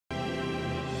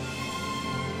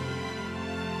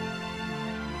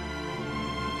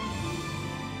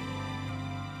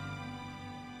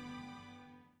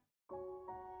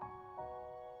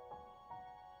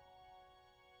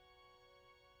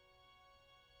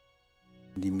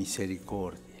di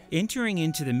misericordia. Entering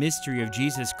into the mystery of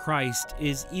Jesus Christ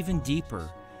is even deeper.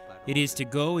 It is to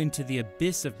go into the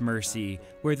abyss of mercy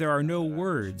where there are no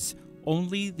words,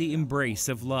 only the embrace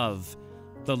of love,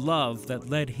 the love that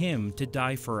led him to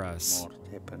die for us.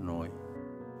 Morte per noi.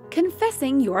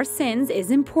 Confessing your sins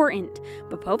is important,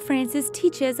 but Pope Francis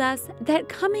teaches us that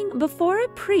coming before a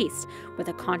priest with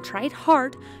a contrite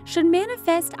heart should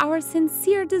manifest our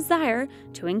sincere desire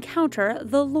to encounter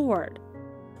the Lord.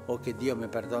 O che Dio mi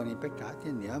perdoni I peccati,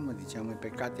 andiamo, diciamo I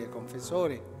peccati al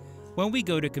confessore. When we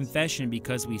go to confession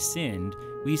because we sinned,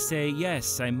 we say,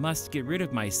 yes, I must get rid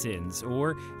of my sins,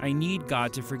 or I need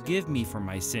God to forgive me for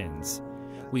my sins.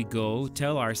 We go,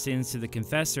 tell our sins to the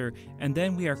confessor, and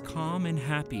then we are calm and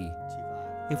happy.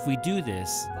 If we do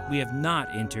this, we have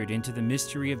not entered into the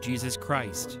mystery of Jesus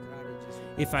Christ.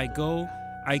 If I go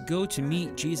to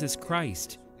meet Jesus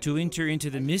Christ, to enter into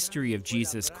the mystery of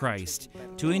Jesus Christ,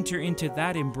 to enter into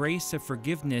that embrace of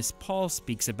forgiveness Paul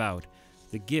speaks about,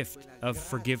 the gift of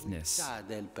forgiveness.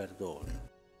 Del perdono.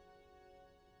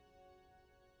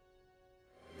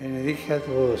 Benedicat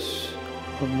vos,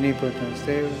 omnipotens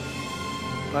Deus,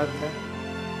 Pater,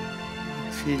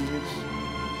 Filius,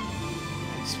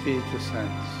 Spiritus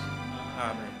Sanctus.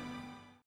 Amen.